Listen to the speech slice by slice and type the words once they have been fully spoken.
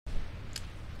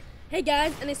Hey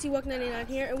guys, NSCWalk99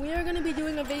 here, and we are going to be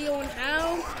doing a video on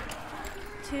how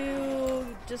to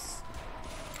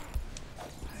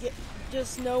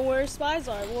just know where spies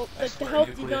are. Well, like, to help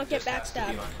you not get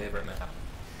backstabbed.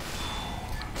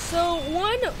 So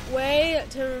one way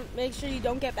to make sure you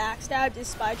don't get backstabbed is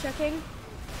spy checking,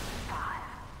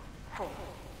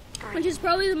 which is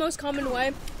probably the most common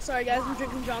way. Sorry guys, I'm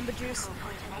drinking Jamba Juice,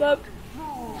 but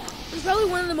it's probably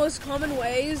one of the most common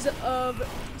ways of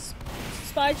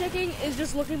spy checking is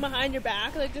just looking behind your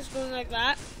back, like just going like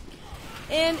that.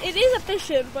 And it is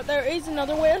efficient, but there is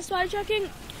another way of spy checking,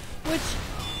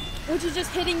 which is just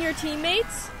hitting your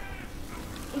teammates,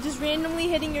 just randomly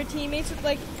hitting your teammates with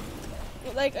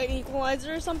like an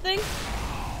equalizer or something.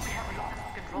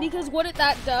 Because what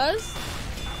that does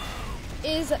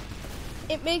is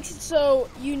it makes it so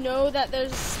you know that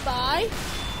there's a spy,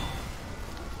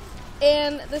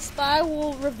 and the spy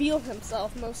will reveal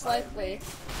himself most likely,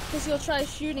 because he'll try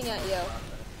shooting at you.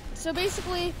 So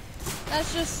basically,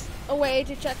 that's just a way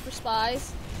to check for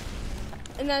spies.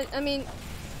 And that, I mean,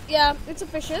 yeah, it's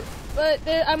efficient, but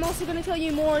I'm also going to tell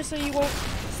you more so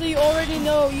you already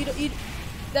know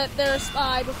that they're a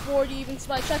spy before you even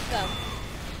spy check them.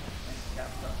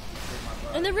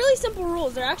 And they're really simple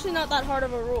rules. They're actually not that hard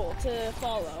of a rule to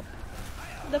follow.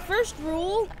 The first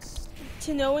rule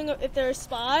to knowing if they're a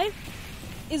spy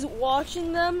is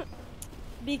watching them,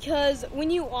 because when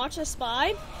you watch a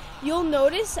spy, you'll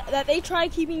notice that they try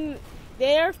keeping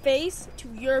their face to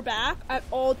your back at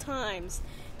all times,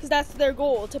 because that's their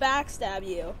goal, to backstab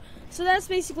you. So that's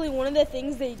basically one of the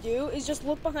things they do, is just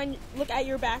look at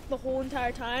your back the whole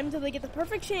entire time until they get the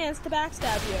perfect chance to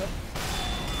backstab you.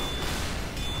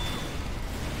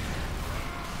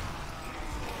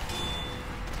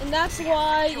 And that's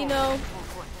why,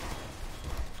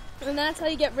 and that's how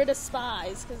you get rid of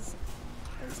spies, because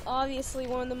it's obviously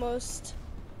one of the most,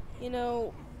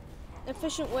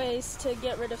 efficient ways to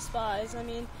get rid of spies. I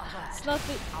mean, it's not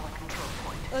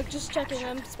like just checking,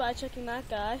 I'm spy checking that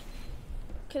guy,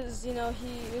 because, he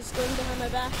was going behind my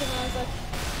back, and I was like,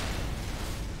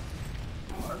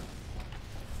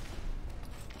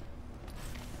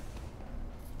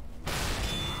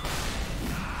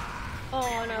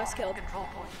 oh, and I was killed.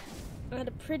 I had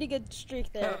a pretty good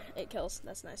streak there. 8 kills.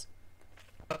 That's nice.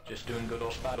 Just doing good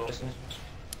old spy business.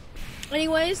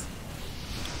 Anyways,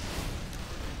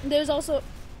 there's also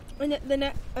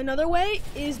another way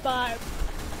is by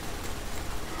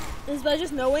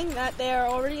just knowing that they are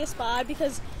already a spy,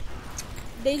 because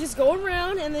they just go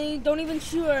around and they don't even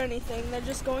shoot or anything. They're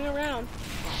just going around,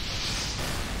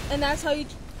 and that's how you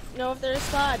know if they're a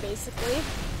spy, basically.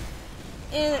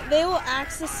 And they will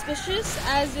act suspicious,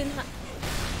 as in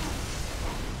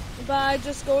by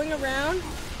just going around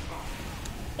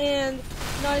and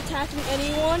not attacking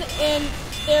anyone, and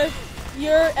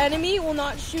your enemy will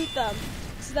not shoot them.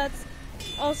 So that's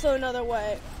also another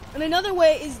way. And another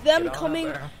way is them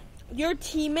coming, your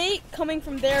teammate coming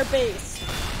from their base.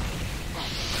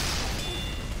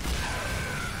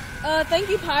 Thank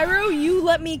you, Pyro. You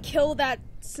let me kill that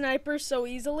sniper so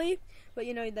easily. But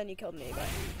then you killed me. But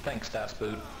thanks, fast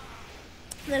food.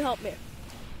 That helped me.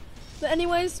 But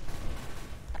anyways.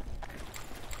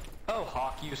 Oh,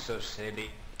 Hawk, you so silly.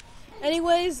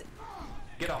 Anyways.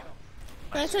 Get off.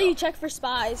 That's how you check for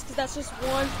spies, because that's just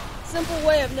one simple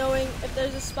way of knowing if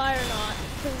there's a spy or not.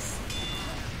 Because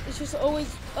it's just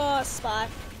always a spy.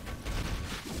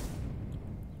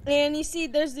 And you see,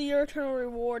 there's the Your Eternal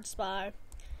Reward spy,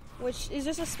 which is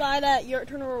just a spy that Your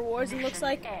Eternal Rewards and looks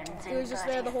like it was just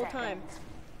there the whole time.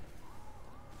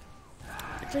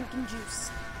 Drinking juice.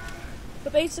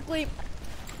 But basically,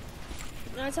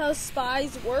 that's how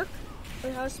spies work,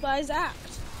 or how spies act.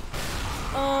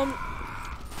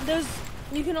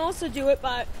 You can also do it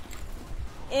by,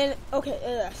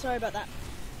 sorry about that.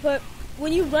 But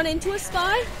when you run into a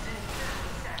spy,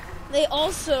 they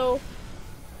also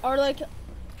are like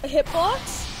a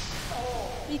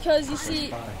hitbox, because you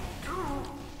see,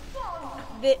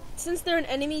 since they're an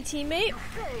enemy teammate,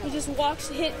 you just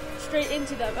hit straight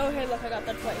into them. Oh, hey, look, I got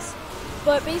that place.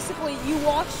 But basically, you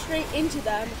walk straight into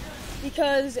them,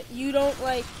 because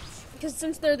because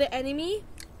since they're the enemy,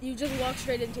 you just walk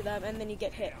straight into them, and then you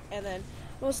get hit, and then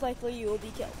most likely you will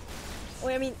be killed.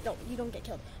 Wait, I mean, no, you don't get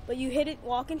killed, but you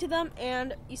walk into them,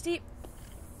 and you see,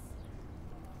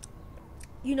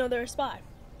 they're a spy.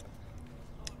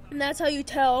 And that's how you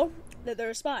tell that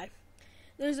they're a spy.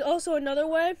 There's also another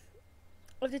way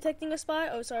of detecting a spy.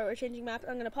 Oh, sorry, we're changing map.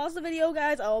 I'm gonna pause the video,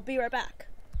 guys. I'll be right back.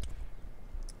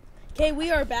 Okay, we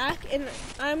are back, and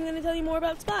I'm gonna tell you more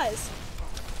about spies.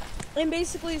 And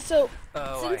basically,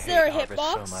 since they're a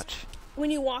hitbox, when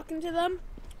you walk into them,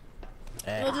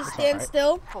 they'll just stand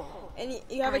still, and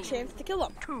you have a chance to kill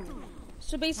them.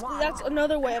 So basically, that's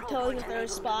another way of telling if they're a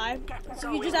spy. So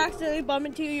if you just accidentally bump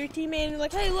into your teammate and you're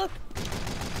like, hey, look,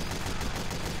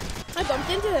 I bumped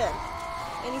into him.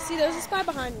 And you see there's a spy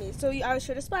behind me, so I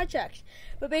should have spy checked.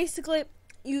 But basically,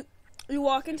 you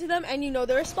walk into them and you know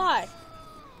they're a spy.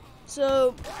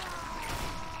 So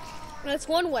that's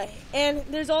one way. And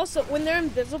there's also, when they're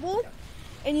invisible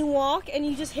and you walk and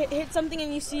you just hit something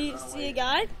and you see a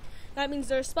guy, that means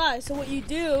they're a spy. So what you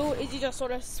do is you just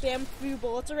sort of spam a few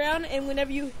bullets around, and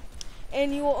you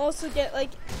will also get like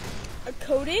a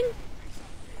coating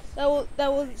that will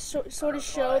sort of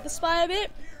show the spy a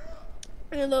bit,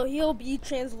 and he'll be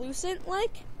translucent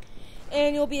like,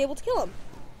 and you'll be able to kill him.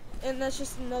 And that's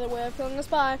just another way of killing a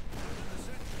spy.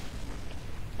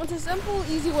 It's a simple,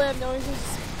 easy way of knowing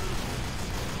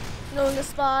a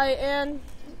spy, and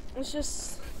it's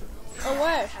just a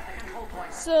way.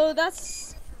 So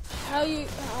that's how you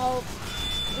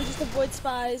just avoid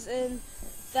spies, and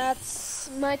that's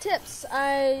my tips.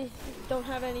 I don't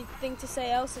have anything to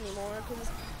say else anymore, because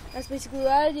that's basically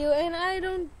what I do, and I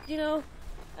don't,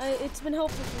 it's been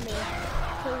helpful for me,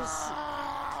 because,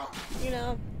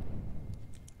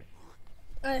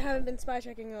 I haven't been spy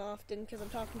checking often, because I'm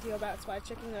talking to you about spy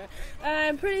checking.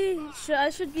 I'm pretty sure I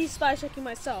should be spy checking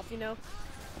myself,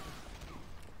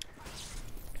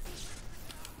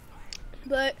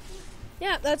 But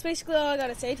yeah, that's basically all I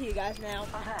gotta say to you guys now.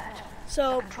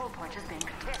 So,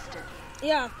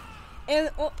 yeah,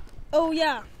 and oh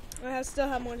yeah, I still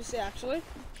have more to say actually.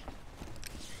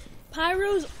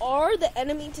 Pyros are the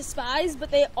enemy to spies, but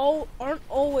they aren't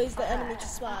always the enemy to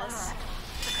spies.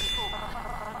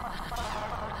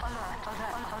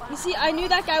 You see, I knew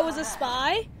that guy was a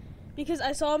spy because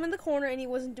I saw him in the corner and he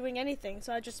wasn't doing anything,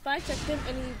 so I just spy checked him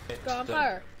and he got on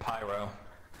fire. Pyro.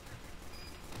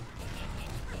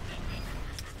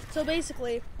 So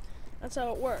basically, that's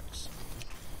how it works.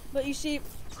 But you see,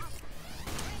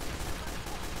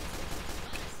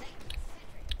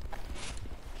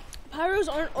 pyros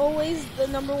aren't always the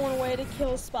 #1 way to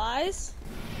kill spies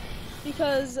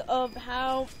because of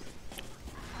how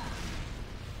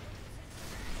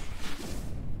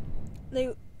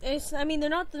they're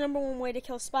not the #1 way to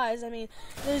kill spies. I mean,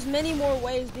 there's many more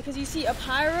ways, because you see, a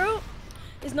pyro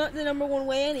is not the #1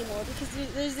 way anymore, because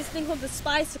there's this thing called the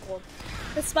spycicle.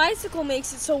 The spycicle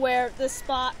makes it so where the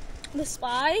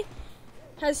spy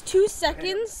has 2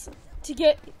 seconds to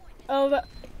get of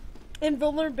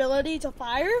invulnerability to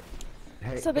fire.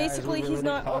 Hey, so basically, guys, he's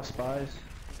not. Spies?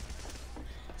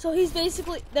 So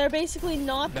they're basically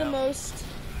not the most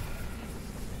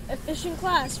efficient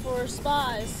class for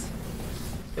spies.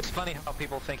 It's funny how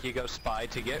people think you go spy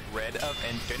to get rid of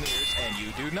engineers, and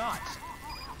you do not.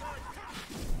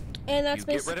 And that's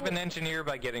you get rid of an engineer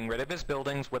by getting rid of his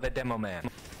buildings with a demo man.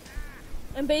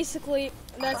 And basically,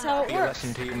 that's how it works.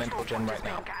 Listen to you, mental gen, right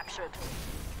now.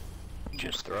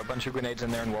 Just throw a bunch of grenades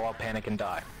in there and we'll all panic and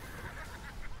die.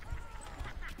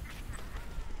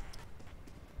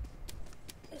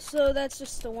 So that's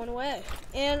just the one way.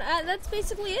 And that's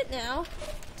basically it now.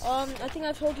 I think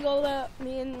I've told you all about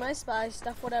me and my spy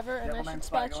stuff, whatever, and I should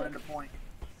spy check.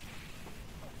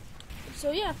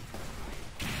 So yeah.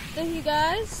 Thank you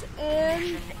guys,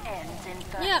 and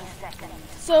yeah,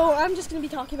 so I'm just going to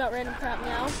be talking about random crap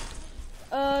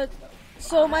now.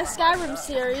 So my Skyrim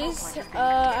series,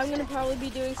 I'm going to probably be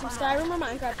doing some Skyrim or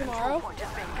Minecraft tomorrow.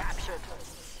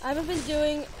 I haven't been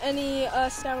doing any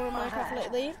Skyrim or Minecraft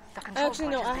lately. Actually,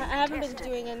 no, I haven't been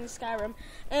doing any Skyrim.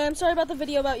 And I'm sorry about the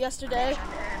video about yesterday.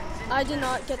 I did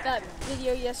not get that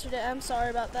video yesterday. I'm sorry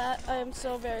about that. I am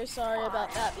so very sorry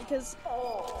about that, because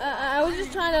I was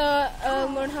just trying to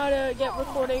learn how to get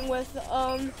recording with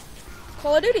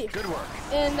Call of Duty. Good work.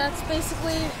 And that's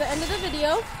basically the end of the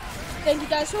video. Thank you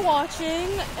guys for watching,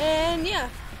 and yeah.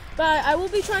 But I will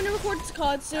be trying to record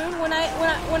COD soon when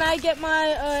I get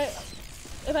my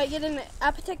if I get an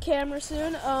Apotec camera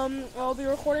soon. I'll be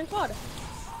recording COD.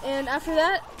 And after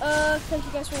that, thank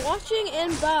you guys for watching,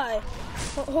 and bye.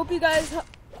 Hope you guys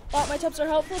thought my tips are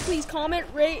helpful. Please comment,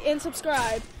 rate, and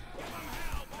subscribe.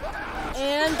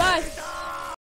 And bye.